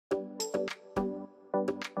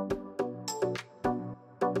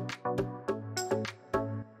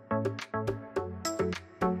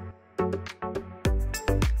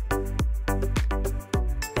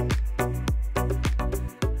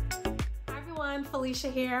everyone, Felicia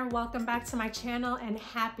here. Welcome back to my channel and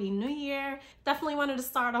Happy New Year. Definitely wanted to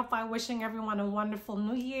start off by wishing everyone a wonderful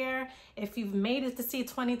new year. If you've made it to see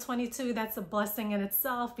 2022, that's a blessing in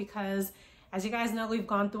itself because as you guys know, we've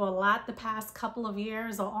gone through a lot the past couple of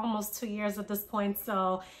years or almost 2 years at this point.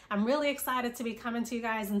 So I'm really excited to be coming to you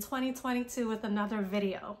guys in 2022 with another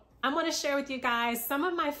video. I'm going to share with you guys some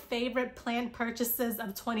of my favorite plant purchases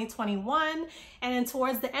of 2021. And then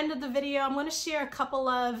towards the end of the video, I'm going to share a couple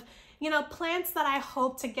of, plants that I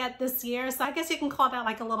hope to get this year. So I guess you can call that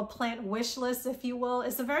like a little plant wish list, if you will.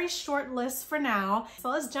 It's a very short list for now. So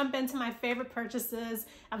let's jump into my favorite purchases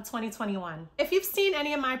of 2021. If you've seen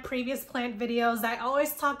any of my previous plant videos, I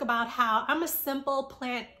always talk about how I'm a simple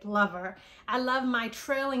plant lover. I love my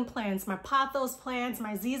trailing plants, my pothos plants,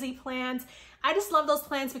 my ZZ plants. I just love those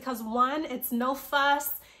plants because one, it's no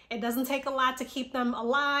fuss. It doesn't take a lot to keep them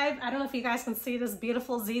alive. I don't know if you guys can see this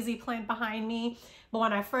beautiful ZZ plant behind me, but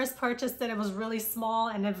when I first purchased it, it was really small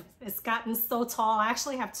and it's gotten so tall. I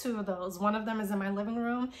actually have two of those. One of them is in my living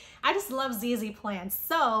room. I just love ZZ plants.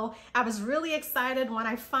 So I was really excited when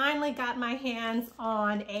I finally got my hands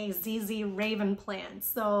on a ZZ Raven plant.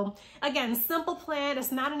 So again, simple plant.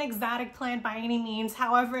 It's not an exotic plant by any means.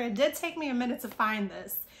 However, it did take me a minute to find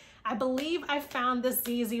this. I believe I found this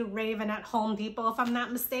ZZ Raven at Home Depot, if I'm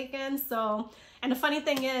not mistaken. And the funny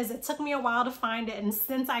thing is, it took me a while to find it. And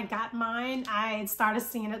since I got mine, I started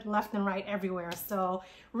seeing it left and right everywhere. So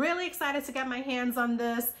really excited to get my hands on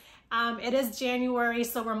this. It is January,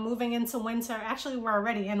 so we're moving into winter. Actually, we're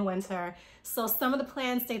already in winter. So some of the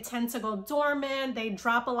plants, they tend to go dormant. They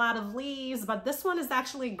drop a lot of leaves, but this one is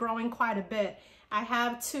actually growing quite a bit. I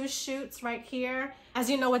have two shoots right here. As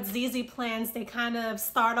you know, with ZZ plants, they kind of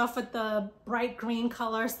start off with the bright green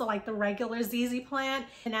color, so like the regular ZZ plant.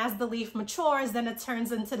 And as the leaf matures, then it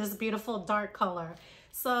turns into this beautiful dark color.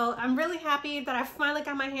 So I'm really happy that I finally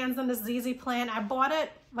got my hands on this ZZ plant. I bought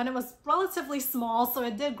it when it was relatively small, so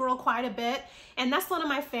it did grow quite a bit. And that's one of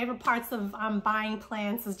my favorite parts of buying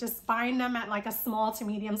plants, is just buying them at like a small to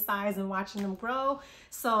medium size and watching them grow.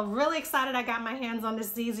 So really excited I got my hands on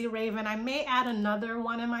this ZZ Raven. I may add another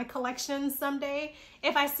one in my collection someday.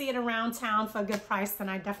 If I see it around town for a good price, then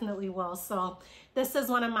I definitely will. So this is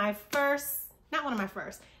one of my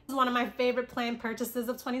one of my favorite plant purchases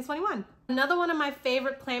of 2021. Another one of my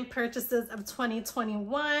favorite plant purchases of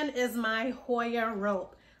 2021 is my Hoya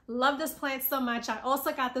rope. Love this plant so much. I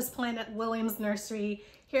also got this plant at Williams Nursery.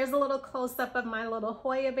 Here's a little close-up of my little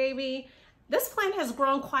Hoya baby. This plant has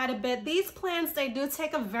grown quite a bit. These plants, they do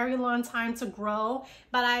take a very long time to grow,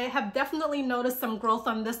 but I have definitely noticed some growth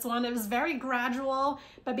on this one. It was very gradual,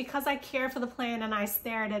 but because I care for the plant and I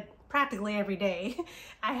stare at it practically every day,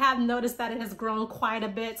 I have noticed that it has grown quite a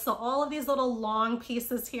bit. So all of these little long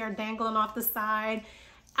pieces here dangling off the side,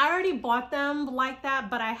 I already bought them like that,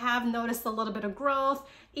 but I have noticed a little bit of growth.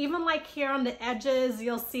 Even like here on the edges,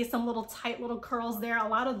 you'll see some little tight little curls there. A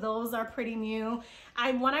lot of those are pretty new.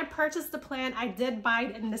 When I purchased the plant, I did buy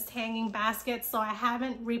it in this hanging basket, so I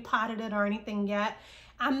haven't repotted it or anything yet.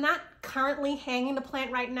 I'm not currently hanging the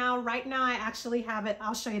plant right now. Right now I actually have it,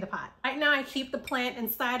 I'll show you the pot. Right now I keep the plant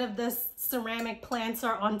inside of this ceramic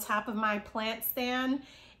planter on top of my plant stand.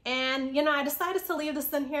 And I decided to leave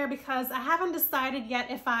this in here because I haven't decided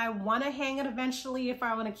yet if I want to hang it eventually, if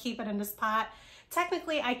I want to keep it in this pot.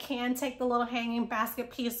 Technically, I can take the little hanging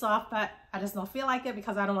basket piece off, but I just don't feel like it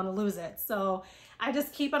because I don't want to lose it. So I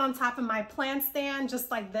just keep it on top of my plant stand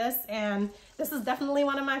just like this. And this is definitely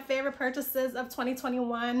one of my favorite purchases of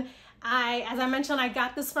 2021. As I mentioned, I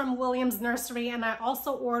got this from Williams Nursery, and I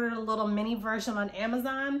also ordered a little mini version on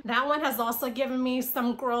Amazon. That one has also given me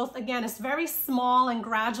some growth. Again, it's very small and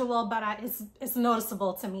gradual, but it's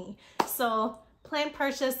noticeable to me. So plant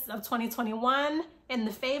purchase of 2021 in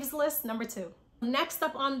the faves list, number 2. Next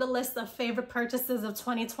up on the list of favorite purchases of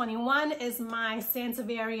 2021 is my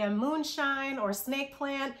Sansevieria Moonshine or snake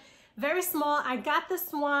plant. Very small. I got this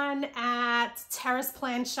one at Terrace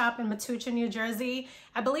Plant Shop in Metuchen, New Jersey.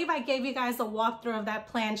 I believe I gave you guys a walkthrough of that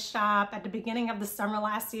plant shop at the beginning of the summer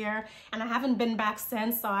last year, and I haven't been back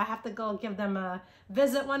since, so I have to go give them a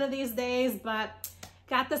visit one of these days. But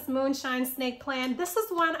got this Moonshine snake plant. This is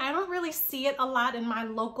one, I don't really see it a lot in my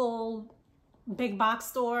local big box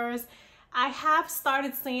stores. I have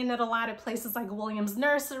started seeing it a lot at places like Williams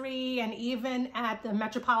Nursery and even at the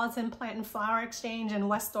Metropolitan Plant and Flower Exchange in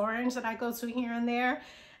West Orange that I go to here and there.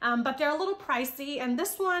 But they're a little pricey, and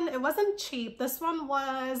this one, it wasn't cheap. This one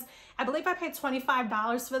was, I believe I paid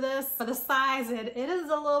 $25 for this. For the size, it is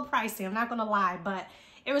a little pricey, I'm not gonna lie, but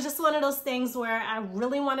it was just one of those things where I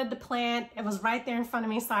really wanted the plant. It was right there in front of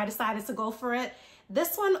me, so I decided to go for it.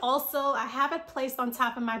 This one also, I have it placed on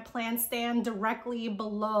top of my plant stand directly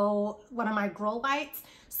below one of my grow lights.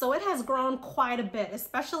 So it has grown quite a bit,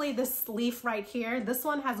 especially this leaf right here. This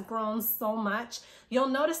one has grown so much. You'll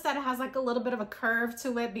notice that it has like a little bit of a curve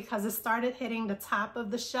to it because it started hitting the top of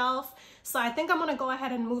the shelf. So I think I'm gonna go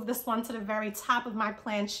ahead and move this one to the very top of my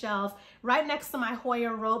plant shelf, right next to my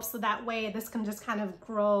Hoya rope, so that way this can just kind of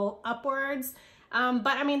grow upwards. But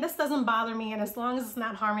I mean, this doesn't bother me, and as long as it's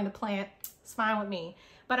not harming the plant, it's fine with me.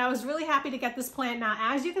 But I was really happy to get this plant. Now,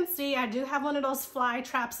 as you can see, I do have one of those fly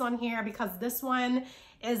traps on here because this one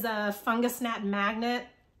is a fungus gnat magnet.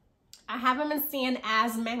 I haven't been seeing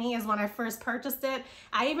as many as when I first purchased it.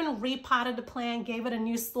 I even repotted the plant, gave it a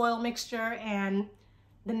new soil mixture, and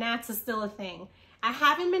the gnats is still a thing. I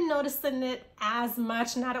haven't been noticing it as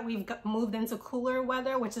much now that we've moved into cooler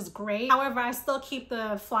weather, which is great. However, I still keep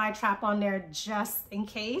the fly trap on there just in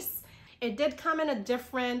case. It did come in a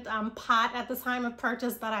different pot at the time of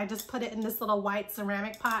purchase, but I just put it in this little white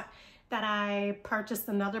ceramic pot that I purchased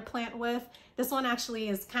another plant with. This one actually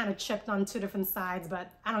is kind of chipped on two different sides,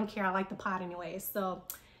 but I don't care, I like the pot anyway. So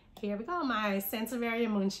here we go, my Sansevieria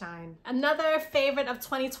Moonshine. Another favorite of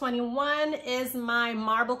 2021 is my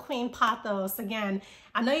Marble Queen pothos. Again,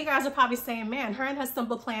 I know you guys are probably saying, man, Herrin has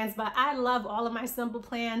simple plants, but I love all of my simple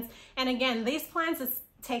plants. And again, these plants, it's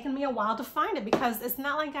taken me a while to find it because it's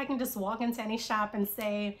not like I can just walk into any shop and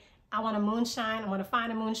say, I want a moonshine, I want to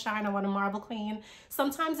find a moonshine, I want a Marble Queen.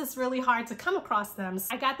 Sometimes it's really hard to come across them. So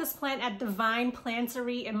I got this plant at Divine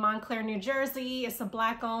Plantery in Montclair, New Jersey. It's a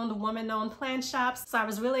Black-owned, woman-owned plant shop. So I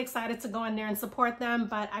was really excited to go in there and support them.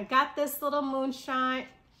 But I got this little moonshine.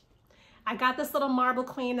 I got this little Marble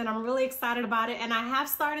Queen and I'm really excited about it, and I have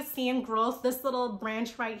started seeing growth. This little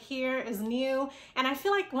branch right here is new, and I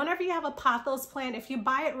feel like whenever you have a pothos plant, if you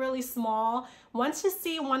buy it really small, once you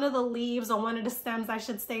see one of the leaves or one of the stems, I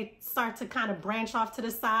should say, start to kind of branch off to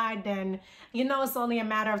the side, then you know it's only a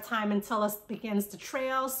matter of time until it begins to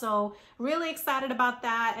trail. So really excited about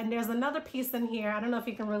that. And there's another piece in here. I don't know if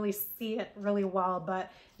you can really see it really well,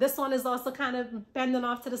 but this one is also kind of bending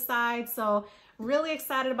off to the side. So really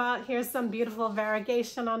excited about, here's some beautiful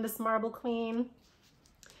variegation on this Marble Queen.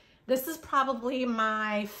 This is probably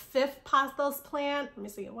my 5th pothos plant. Let me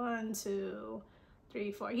see, 1, 2,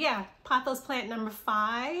 3, 4. Yeah, pothos plant number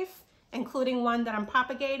 5, including one that I'm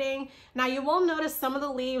propagating. Now you will notice some of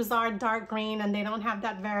the leaves are dark green and they don't have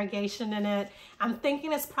that variegation in it. I'm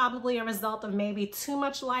thinking it's probably a result of maybe too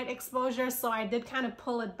much light exposure, so I did kind of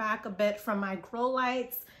pull it back a bit from my grow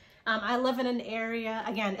lights. I live in an area,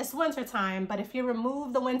 again, it's winter time, but if you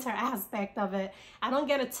remove the winter aspect of it, I don't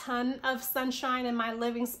get a ton of sunshine in my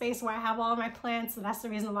living space where I have all of my plants, so that's the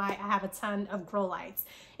reason why I have a ton of grow lights.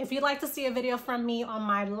 If you'd like to see a video from me on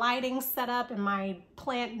my lighting setup and my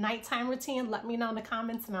plant nighttime routine, let me know in the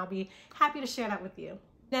comments and I'll be happy to share that with you.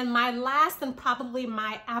 Then my last and probably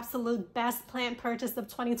my absolute best plant purchase of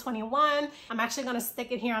 2021, I'm actually gonna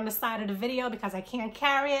stick it here on the side of the video because I can't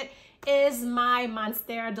carry it, is my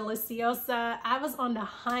Monstera Deliciosa. I was on the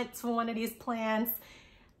hunt for one of these plants.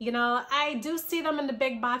 You know, I do see them in the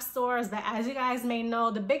big box stores, but as you guys may know,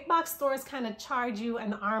 the big box stores kind of charge you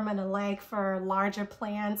an arm and a leg for larger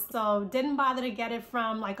plants. So didn't bother to get it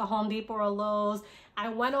from like a Home Depot or a Lowe's. I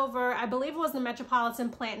went over, I believe it was the Metropolitan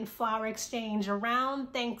Plant and Flower Exchange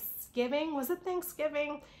around Thanksgiving. Was it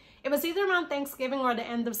Thanksgiving? It was either around Thanksgiving or the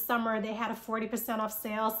end of summer. They had a 40% off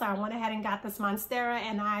sale, so I went ahead and got this Monstera,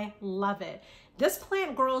 and I love it. This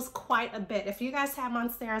plant grows quite a bit. If you guys have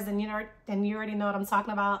Monsteras, then you already know what I'm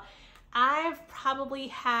talking about. I've probably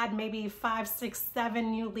had maybe 5, 6,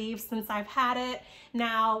 7 new leaves since I've had it.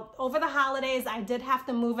 Now, over the holidays, I did have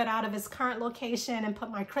to move it out of its current location and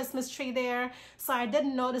put my Christmas tree there. So I did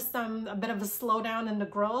notice a bit of a slowdown in the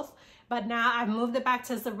growth. But now I've moved it back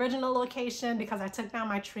to its original location because I took down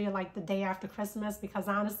my tree like the day after Christmas because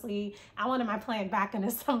honestly, I wanted my plant back in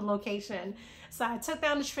its location. So I took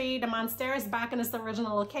down the tree. The Monstera is back in its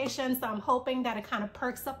original location. So I'm hoping that it kind of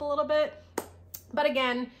perks up a little bit. But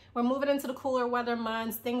again, we're moving into the cooler weather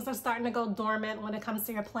months. Things are starting to go dormant when it comes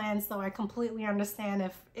to your plants, so I completely understand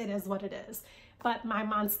if it is what it is. But my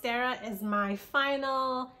Monstera is my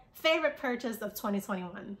final favorite purchase of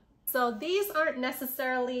 2021. So these aren't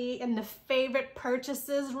necessarily in the favorite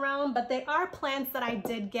purchases realm, but they are plants that I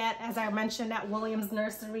did get, as I mentioned, at Williams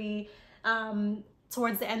Nursery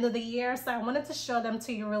towards the end of the year. So I wanted to show them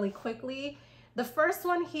to you really quickly. The first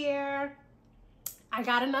one here, I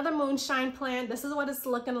got another moonshine plant. This is what it's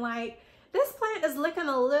looking like. This plant is looking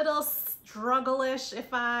a little struggle-ish, if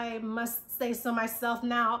I must say so myself.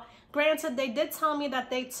 Now, granted, they did tell me that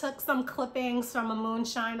they took some clippings from a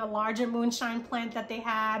moonshine, a larger moonshine plant that they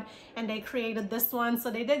had, and they created this one. So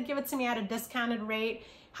they did give it to me at a discounted rate.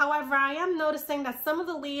 However, I am noticing that some of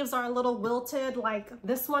the leaves are a little wilted, like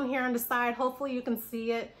this one here on the side. Hopefully you can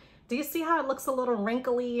see it. Do you see how it looks a little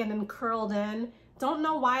wrinkly and then curled in? Don't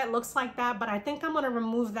know why it looks like that, but I think I'm gonna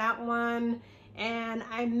remove that one. And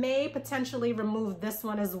I may potentially remove this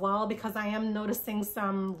one as well because I am noticing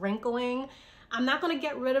some wrinkling. I'm not gonna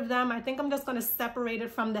get rid of them. I think I'm just gonna separate it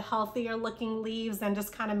from the healthier looking leaves and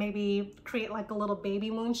just kind of maybe create like a little baby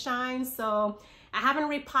moonshine. So I haven't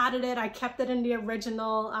repotted it. I kept it in the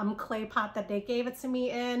original clay pot that they gave it to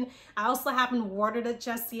me in. I also haven't watered it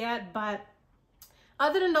just yet, but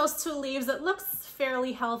other than those two leaves, it looks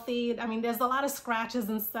fairly healthy. I mean, there's a lot of scratches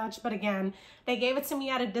and such, but again, they gave it to me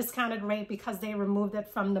at a discounted rate because they removed it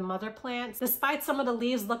from the mother plant. Despite some of the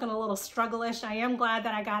leaves looking a little struggle-ish, I am glad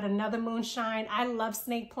that I got another moonshine. I love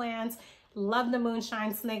snake plants, love the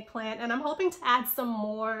moonshine snake plant, and I'm hoping to add some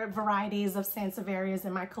more varieties of Sansevierias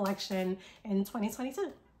in my collection in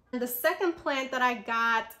 2022. The second plant that I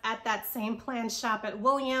got at that same plant shop at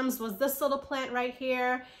Williams was this little plant right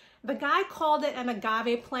here. The guy called it an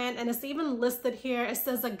agave plant, and it's even listed here. It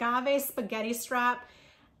says agave spaghetti strap.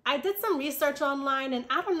 I did some research online, and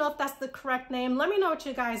I don't know if that's the correct name. Let me know what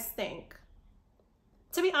you guys think.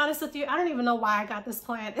 To be honest with you, I don't even know why I got this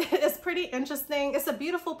plant. It's pretty interesting. It's a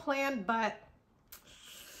beautiful plant, but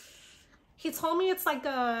he told me it's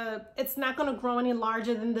not gonna grow any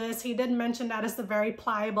larger than this. He did mention that it's a very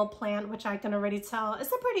pliable plant, which I can already tell.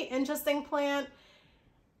 It's a pretty interesting plant.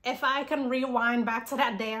 If I can rewind back to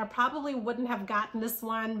that day, I probably wouldn't have gotten this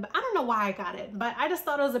one, but I don't know why I got it, but I just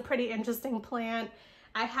thought it was a pretty interesting plant.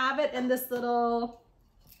 I have it in this little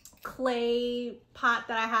clay pot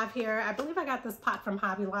that I have here. I believe I got this pot from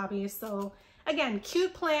Hobby Lobby. So again,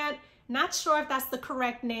 cute plant. Not sure if that's the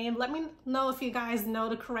correct name. Let me know if you guys know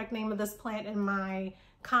the correct name of this plant in my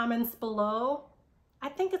comments below. I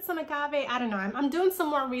think it's an agave. I don't know. I'm doing some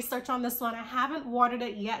more research on this one. I haven't watered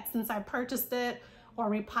it yet since I purchased it or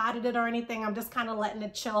repotted it or anything. I'm just kind of letting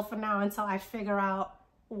it chill for now until I figure out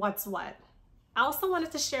what's what. I also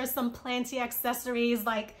wanted to share some planty accessories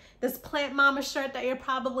like this Plant Mama shirt that you're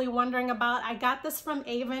probably wondering about. I got this from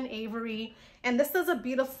Ava and Avery, and this is a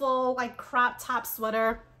beautiful like crop top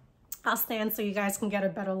sweater. I'll stand so you guys can get a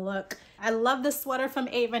better look. I love this sweater from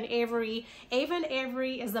Ava and Avery. Ava and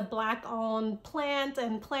Avery is a Black-owned plant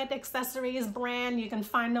and plant accessories brand. You can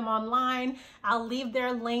find them online. I'll leave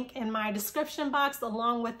their link in my description box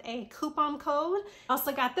along with a coupon code. I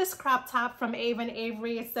also got this crop top from Ava and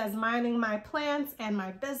Avery. It says minding my plants and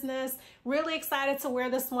my business. Really excited to wear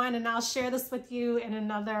this one, and I'll share this with you in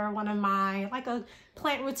another one of my like a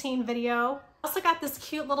plant routine video. Also got this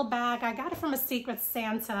cute little bag. I got it from a Secret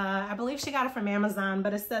Santa. I believe she got it from Amazon,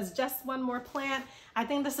 but it says just one more plant. I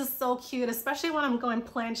think this is so cute, especially when I'm going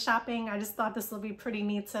plant shopping. I just thought this would be pretty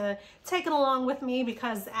neat to take it along with me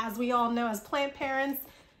because as we all know as plant parents,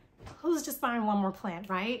 who's just buying one more plant,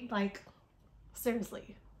 right? Like,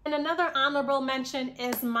 seriously. And another honorable mention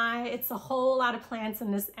is it's a whole lot of plants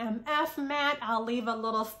in this MF mat. I'll leave a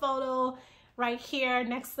little photo right here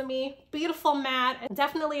next to me. Beautiful mat.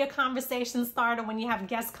 Definitely a conversation starter when you have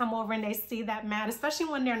guests come over and they see that mat, especially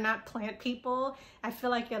when they're not plant people. I feel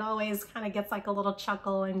like it always kind of gets like a little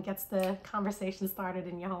chuckle and gets the conversation started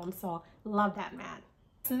in your home. So love that mat.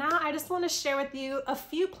 So now I just want to share with you a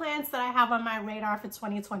few plants that I have on my radar for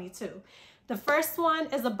 2022. The first one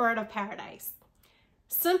is a bird of paradise.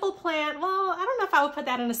 Simple plant, well, I don't know if I would put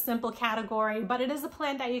that in a simple category, but it is a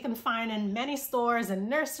plant that you can find in many stores and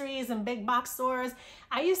nurseries and big box stores.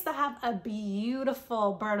 I used to have a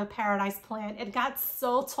beautiful bird of paradise plant. It got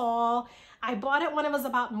so tall. I bought it when it was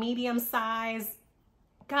about medium size,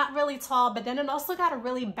 got really tall, but then it also got a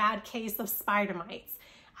really bad case of spider mites.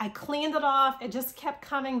 I cleaned it off. It just kept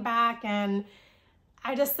coming back, and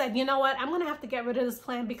I just said, you know what, I'm gonna have to get rid of this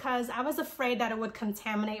plant because I was afraid that it would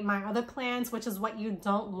contaminate my other plants, which is what you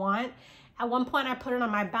don't want. At one point I put it on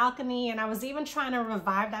my balcony and I was even trying to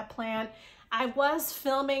revive that plant. I was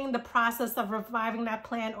filming the process of reviving that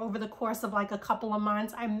plant over the course of like a couple of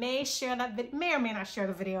months. I may share that video, may or may not share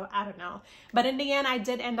the video, I don't know. But in the end, I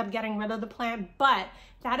did end up getting rid of the plant, but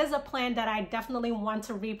that is a plant that I definitely want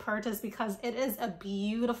to repurchase because it is a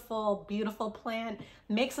beautiful, beautiful plant.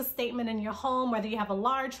 Makes a statement in your home, whether you have a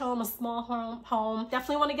large home, a small home.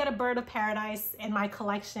 Definitely want to get a bird of paradise in my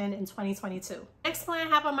collection in 2022. Next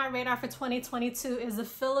plant I have on my radar for 2022 is a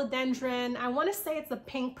philodendron. I want to say it's a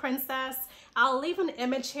pink princess. I'll leave an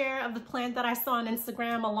image here of the plant that I saw on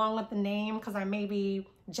Instagram along with the name because I may be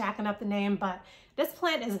jacking up the name, but This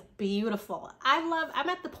plant is beautiful. I'm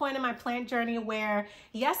at the point in my plant journey where,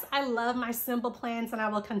 yes, I love my simple plants and I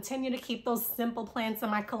will continue to keep those simple plants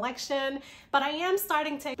in my collection, but I am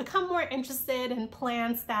starting to become more interested in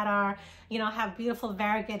plants that are, you know, have beautiful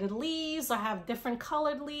variegated leaves or have different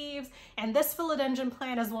colored leaves. And this philodendron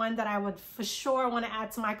plant is one that I would for sure want to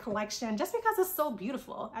add to my collection just because it's so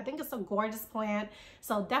beautiful. I think it's a gorgeous plant.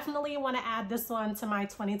 So definitely want to add this one to my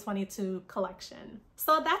 2022 collection.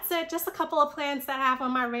 So that's it, just a couple of plants that I have on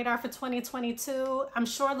my radar for 2022. I'm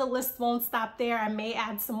sure the list won't stop there. I may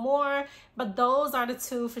add some more, but those are the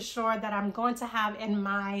two for sure that I'm going to have in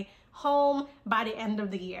my home by the end of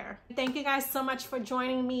the year. Thank you guys so much for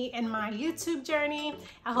joining me in my YouTube journey.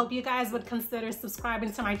 I hope you guys would consider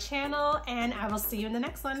subscribing to my channel, and I will see you in the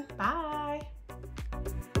next one. Bye.